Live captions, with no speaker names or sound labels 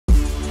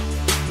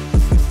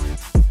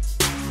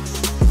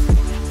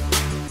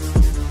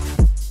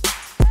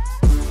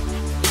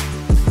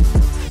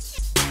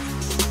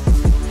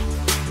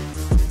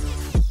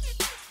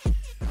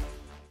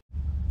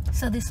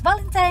this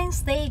Valentine's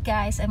Day,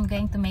 guys, I'm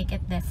going to make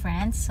it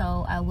different.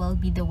 So I will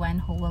be the one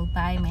who will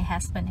buy my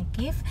husband a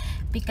gift,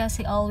 because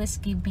he always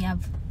give me a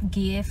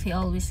gift. He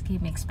always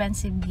give me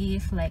expensive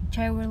gift like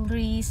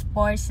jewelry,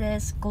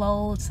 purses,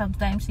 clothes.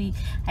 Sometimes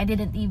I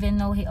didn't even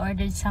know he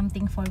ordered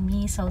something for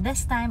me. So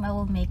this time I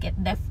will make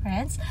it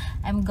different.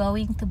 I'm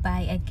going to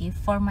buy a gift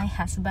for my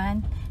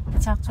husband.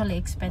 It's actually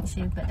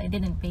expensive, but I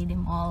didn't pay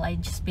them all. I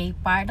just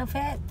paid part of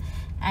it.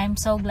 I'm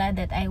so glad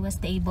that I was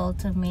able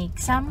to make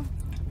some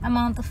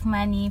amount of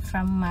money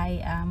from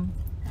my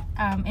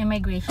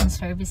immigration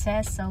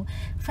services. So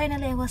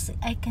finally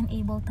I can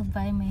able to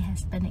buy my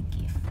husband a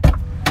gift.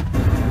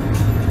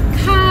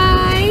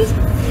 Hi!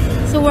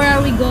 So where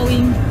are we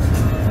going?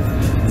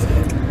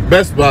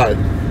 Best Buy.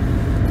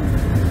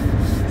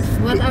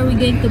 What are we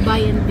going to buy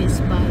in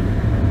Best Buy?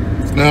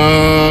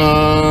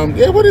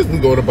 Yeah, what is we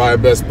going to buy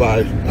at Best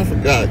Buy? I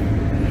forgot.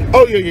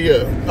 Oh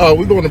yeah.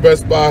 We're going to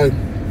Best Buy,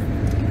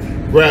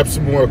 grab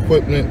some more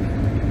equipment.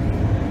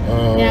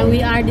 Yeah,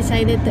 we are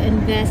decided to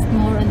invest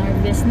more on our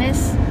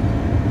business.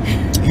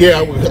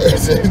 Yeah,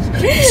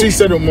 she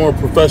said it more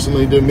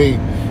professionally than me.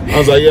 I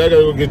was like, yeah, I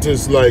gotta go get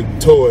this like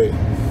toy.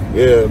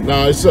 Yeah,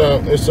 no, it's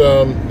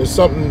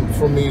something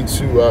for me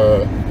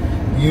to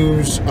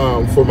use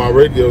for my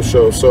radio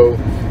show. So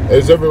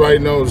as everybody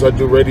knows, I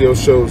do radio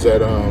shows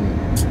at home,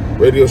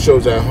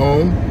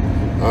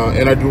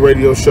 and I do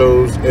radio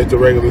shows at the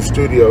regular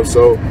studio.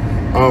 So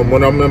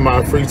when I'm in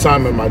my free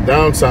time and my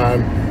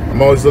downtime,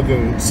 I'm always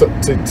looking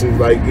to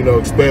like, you know,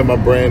 expand my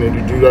brand and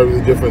to do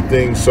really different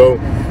things. So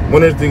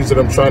one of the things that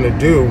I'm trying to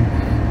do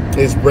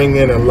is bring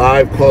in a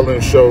live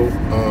call-in show,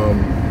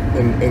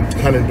 and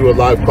kind of do a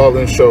live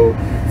call-in show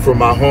from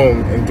my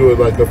home and do it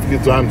like a few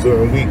times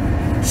during a week.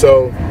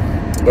 So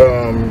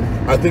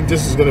I think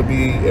this is going to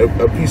be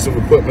a piece of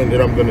equipment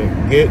that I'm going to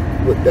get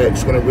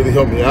that's going to really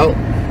help me out.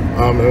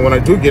 And when I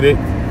do get it,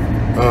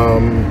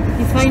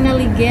 You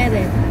finally get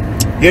it.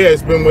 yeah,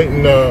 it's been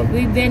waiting.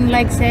 We've been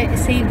like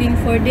saving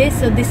for this,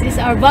 so this is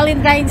our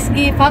Valentine's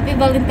gift. Happy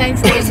Valentine's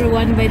Day,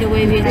 everyone! By the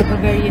way, we have a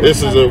very unique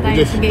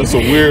Valentine's gift. That's a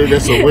weird.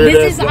 This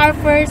is our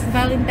first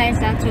Valentine's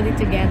actually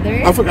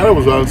together. I forgot it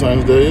was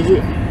Valentine's Day. Is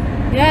it?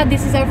 Yeah,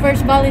 this is our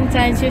first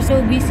Valentine's. You're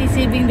so busy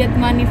saving that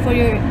money for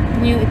your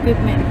new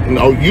equipment.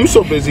 No, you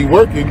so busy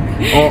working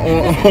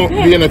on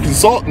being a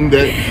consultant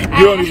that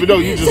you don't even know.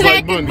 You just so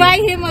like I can money. buy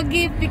him a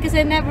gift, because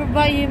I never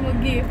buy him a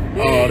gift.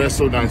 Oh, that's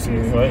so nice of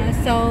you, right?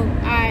 So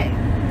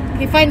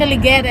he finally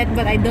get it,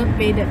 but I don't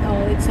pay that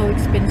all. It's so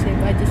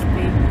expensive. I just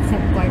pay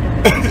some part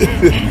of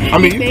it. I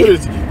mean,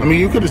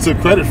 you could have took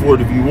credit for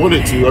it if you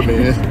wanted to. I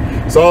mean,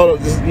 it's all,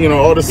 you know,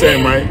 all the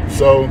same, right?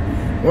 So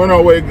we're on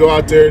our way to go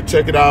out there,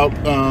 check it out.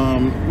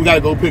 We gotta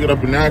go pick it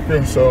up in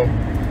Akron, so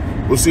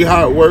we'll see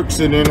how it works,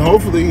 and then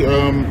hopefully,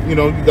 you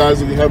know, you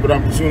guys will have an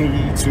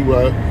opportunity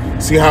to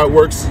see how it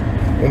works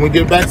when we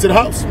get back to the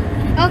house.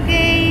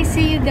 Okay,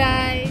 see you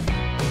guys.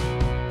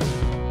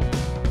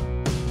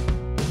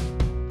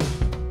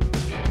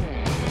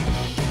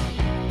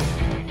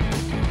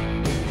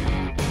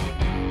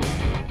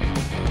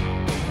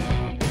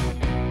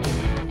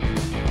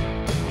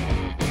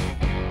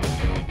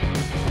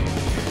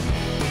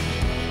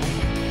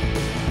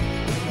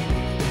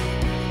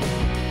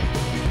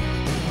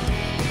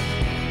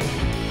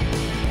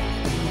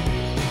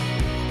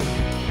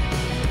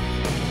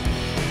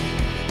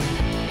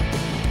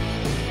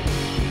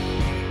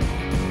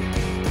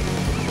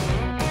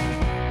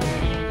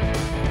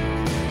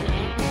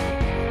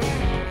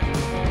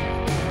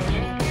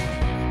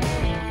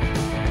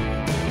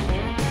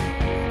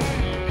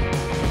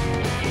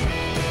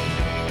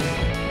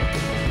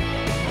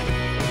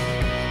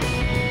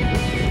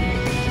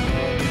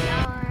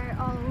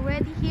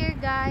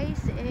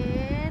 Guys,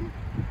 in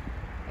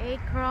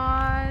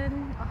Akron,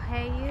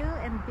 Ohio,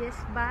 and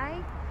Best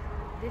Buy.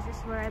 This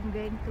is where I'm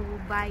going to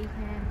buy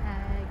him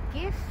a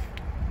gift.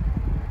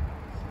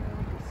 So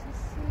this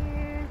is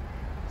here.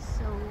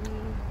 So we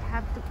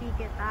have to pick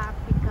it up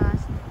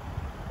because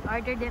I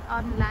ordered it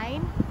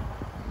online.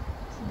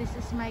 So this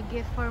is my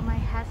gift for my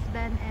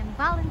husband and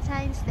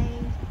Valentine's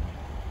Day.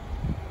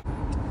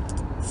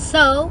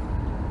 So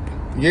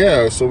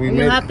Yeah, so we are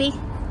made you happy?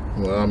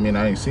 Well, I mean,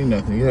 I ain't seen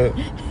nothing yet.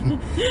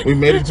 We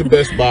made it to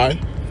Best Buy,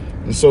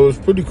 and so it's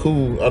pretty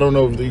cool. I don't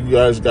know if you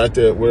guys got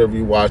that wherever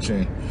you're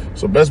watching.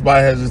 So Best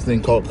Buy has this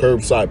thing called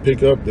curbside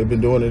pickup. They've been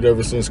doing it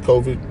ever since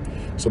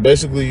COVID. So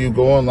basically, you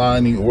go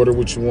online, you order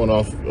what you want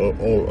off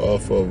of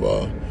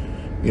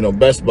you know,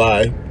 Best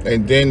Buy,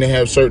 and then they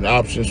have certain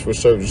options for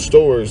certain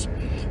stores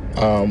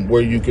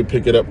where you can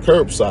pick it up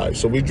curbside.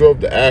 So we drove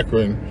to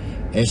Akron,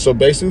 and so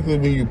basically,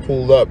 when you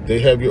pull up, they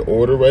have your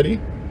order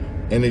ready.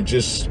 And it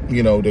just,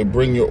 you know, they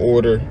bring your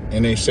order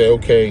and they say,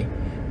 okay,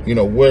 you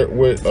know, where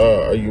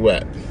are you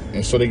at?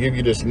 And so they give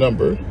you this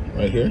number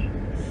right here.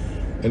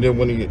 And then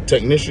when the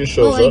technician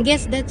shows up. Oh, I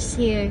guess that's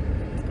here.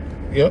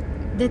 Yep.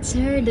 That's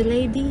her, the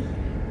lady.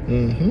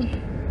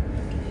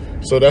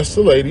 Mm-hmm. So that's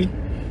the lady.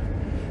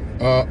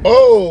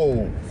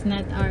 Oh. It's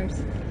not ours.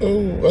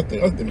 Oh, I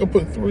think I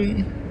put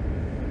 3.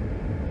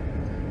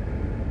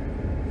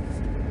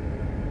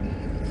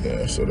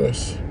 Yeah, so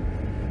that's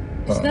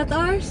Is that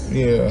ours?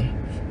 Yeah.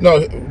 No,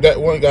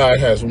 that one guy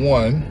has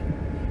one.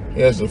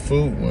 He has a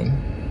food one.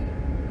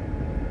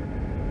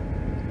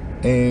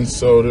 And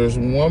so there's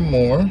one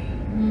more.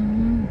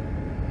 Mm-hmm.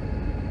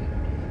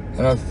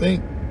 And I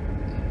think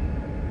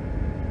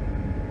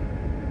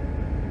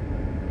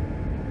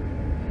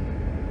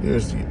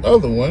there's the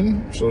other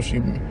one. So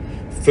she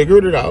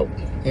figured it out.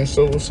 And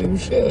so we'll see what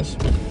she has.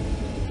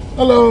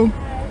 Hello. Do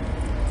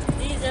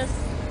you just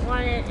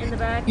want it in the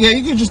back? Yeah,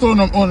 you can just throw it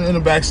on in the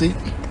back seat.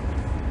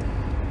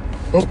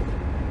 Oh.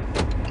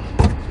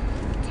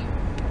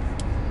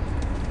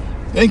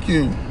 Thank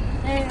you.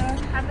 Hey,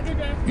 have a good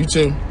day. You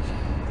too.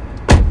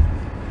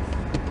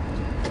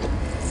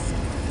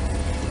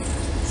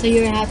 So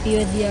you're happy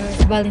with your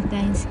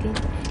Valentine's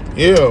gift?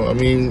 Yeah, I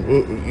mean,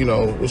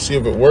 we'll see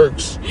if it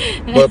works.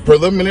 But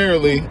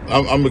preliminarily,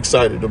 I'm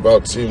excited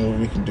about seeing what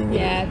we can do with it.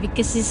 Yeah,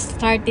 because it's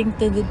starting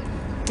to do.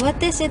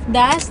 What is it,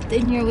 dust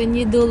in here when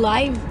you do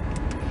live?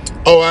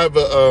 Oh, I have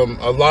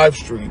a live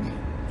stream.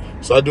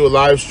 So I do a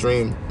live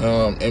stream,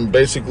 and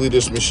basically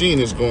this machine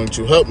is going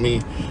to help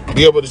me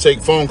be able to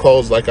take phone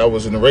calls like I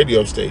was in a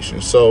radio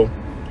station. So,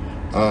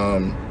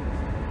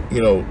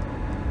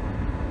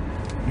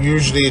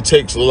 usually it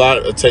takes a lot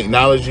of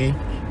technology,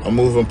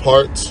 moving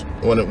parts.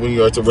 When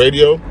you're at the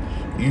radio,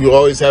 you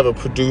always have a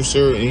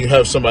producer and you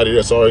have somebody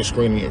that's always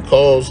screening your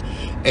calls,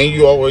 and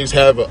you always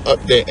have an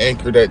update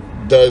anchor that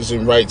does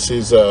and writes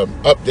his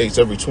updates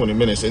every 20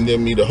 minutes, and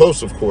then me, the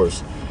host, of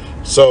course.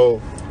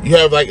 So you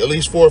have like at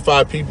least 4 or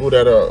 5 people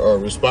that are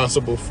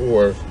responsible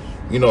for,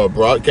 a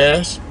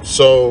broadcast.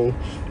 So,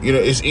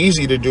 it's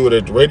easy to do it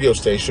at the radio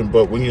station,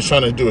 but when you're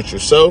trying to do it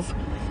yourself,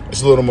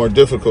 it's a little more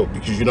difficult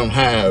because you don't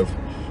have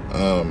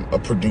a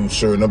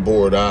producer and a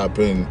board op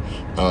and,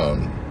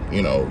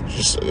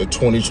 just a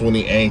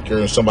 20/20 anchor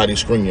and somebody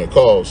screening your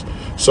calls.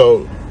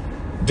 So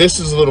this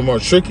is a little more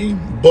tricky,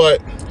 but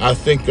I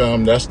think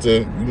that's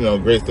the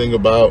great thing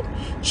about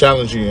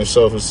challenging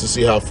yourself, is to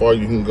see how far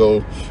you can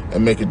go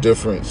and make a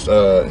difference,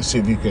 and see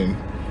if you can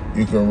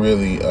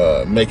really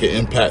make an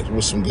impact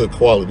with some good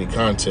quality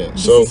content.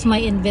 This so is my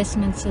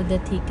investment so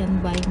that he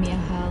can buy me a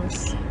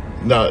house.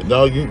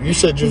 No, you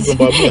said you was gonna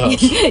buy me a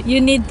house. You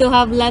need to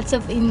have lots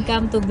of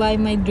income to buy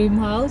my dream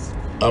house.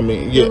 I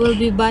mean, yeah. We will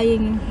be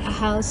buying a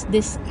house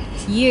this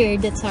year.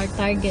 That's our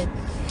target.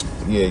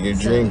 Yeah, your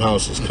dream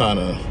house is kind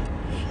of.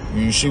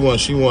 She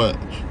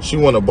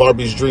want a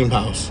Barbie's dream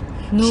house.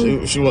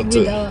 No, she want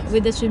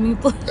with a swimming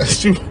pool.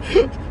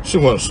 she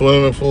want a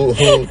swimming pool.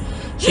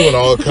 She want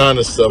all kind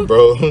of stuff,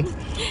 bro.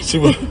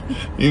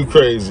 You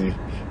crazy.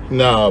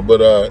 Nah,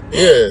 but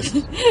yes.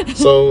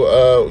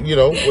 So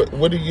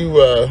what do you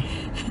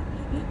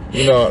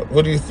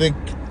what do you think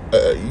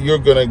you're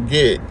gonna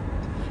get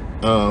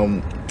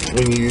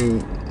when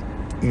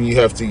you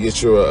have to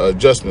get your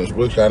adjustments?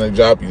 What kind of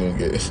job you gonna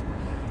get?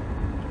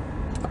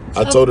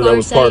 I told her that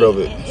was part of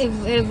it.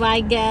 If I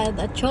get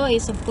a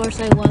choice, of course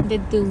I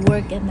wanted to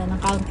work in an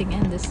accounting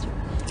industry.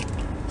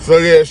 So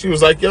yeah, she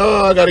was like,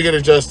 "Yo, I gotta get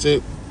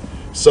adjusted."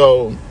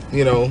 So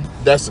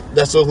that's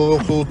a little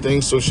cool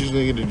thing. So she's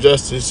gonna get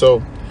adjusted.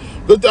 So,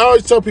 but I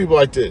always tell people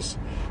like this: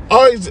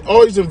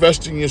 always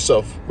invest in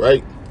yourself,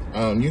 right?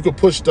 You could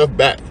push stuff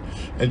back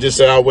and just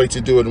say, "I'll wait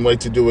to do it,"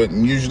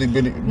 and usually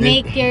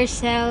make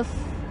yourself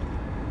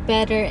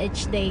better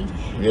each day.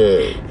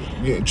 Yeah,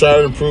 try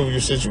to improve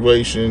your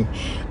situation,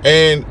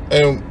 and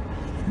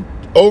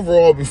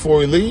overall, before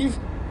we leave,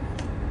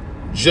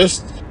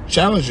 just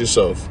challenge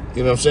yourself.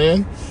 You know what I'm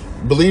saying?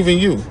 Believe in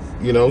you.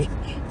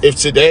 If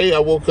today I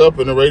woke up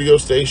in a radio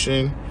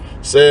station,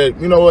 said,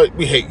 "You know what?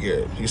 We hate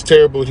Garrett. He's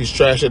terrible. He's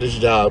trash at his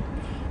job,"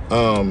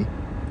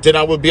 then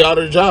I would be out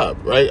of the job,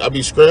 right? I'd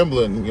be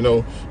scrambling,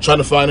 trying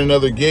to find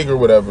another gig or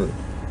whatever.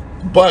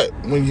 But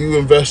when you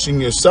invest in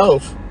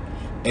yourself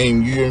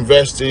and you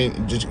invest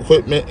in the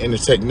equipment and the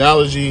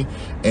technology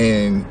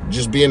and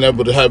just being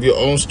able to have your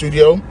own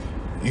studio,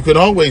 you can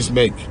always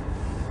make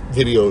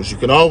videos. You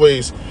can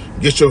always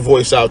get your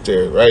voice out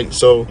there, right?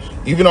 So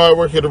even though I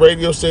work at a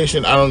radio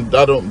station, I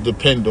don't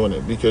depend on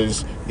it,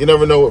 because you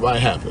never know what might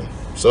happen.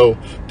 So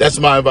that's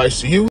my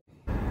advice to you.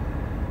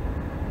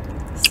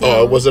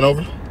 Oh, it wasn't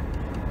over?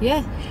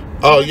 Yeah.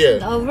 Oh, yeah.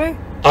 Over?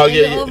 Oh,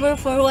 yeah. Over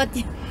for what?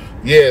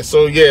 Yeah.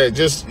 So yeah,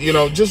 just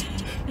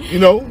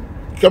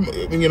come.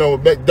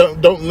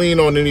 Don't lean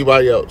on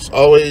anybody else.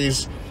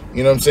 Always,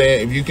 what I'm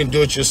saying. If you can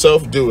do it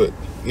yourself, do it.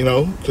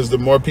 Because the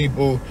more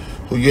people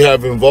who you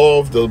have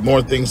involved, the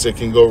more things that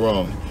can go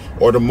wrong,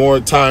 or the more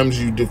times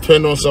you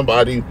depend on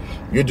somebody,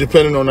 you're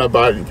depending on that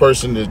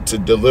person to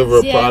deliver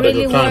a product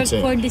or content. I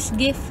really worked for this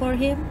gift for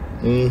him.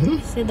 Mm-hmm.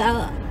 He said,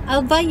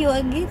 I'll buy you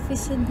a gift. He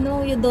said,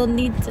 no, you don't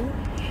need to.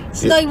 He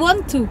said, I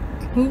want to.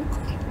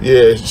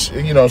 Yeah,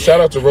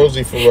 shout out to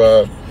Rosie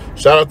for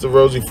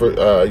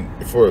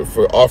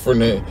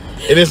offering it.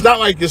 And it's not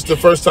like it's the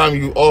first time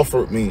you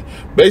offered me.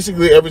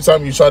 Basically, every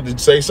time you tried to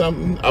say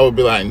something, I would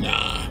be like,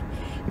 nah.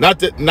 Not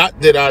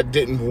that I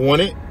didn't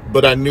want it,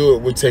 but I knew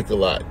it would take a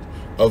lot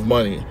of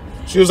money.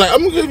 She was like,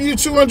 I'm gonna give you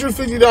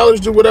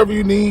 $250, do whatever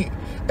you need.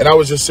 And I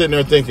was just sitting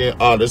there thinking,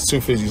 oh, this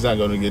 $250 is not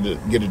gonna get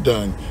it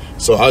done.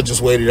 So I just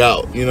waited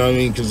out, you know what I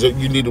mean? Because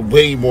you needed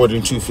way more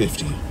than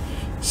 250.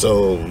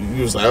 So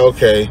you was like,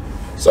 okay.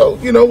 So,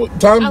 you know,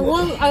 time.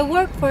 I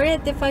work for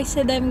it if I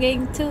said I'm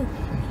going to.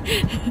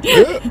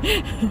 Yeah.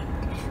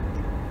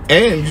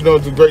 And, you know,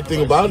 the great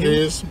thing about it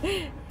is.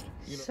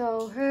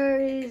 So, here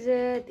is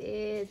it.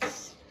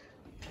 It's...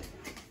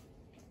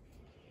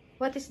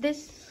 What is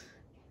this?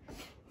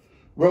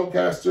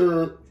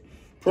 Rodecaster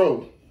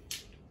Pro.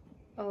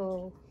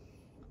 Oh.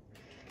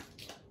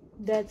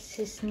 That's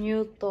his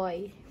new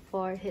toy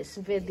for his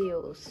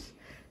videos.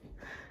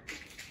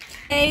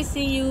 Hey,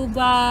 see you.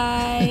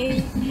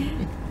 Bye.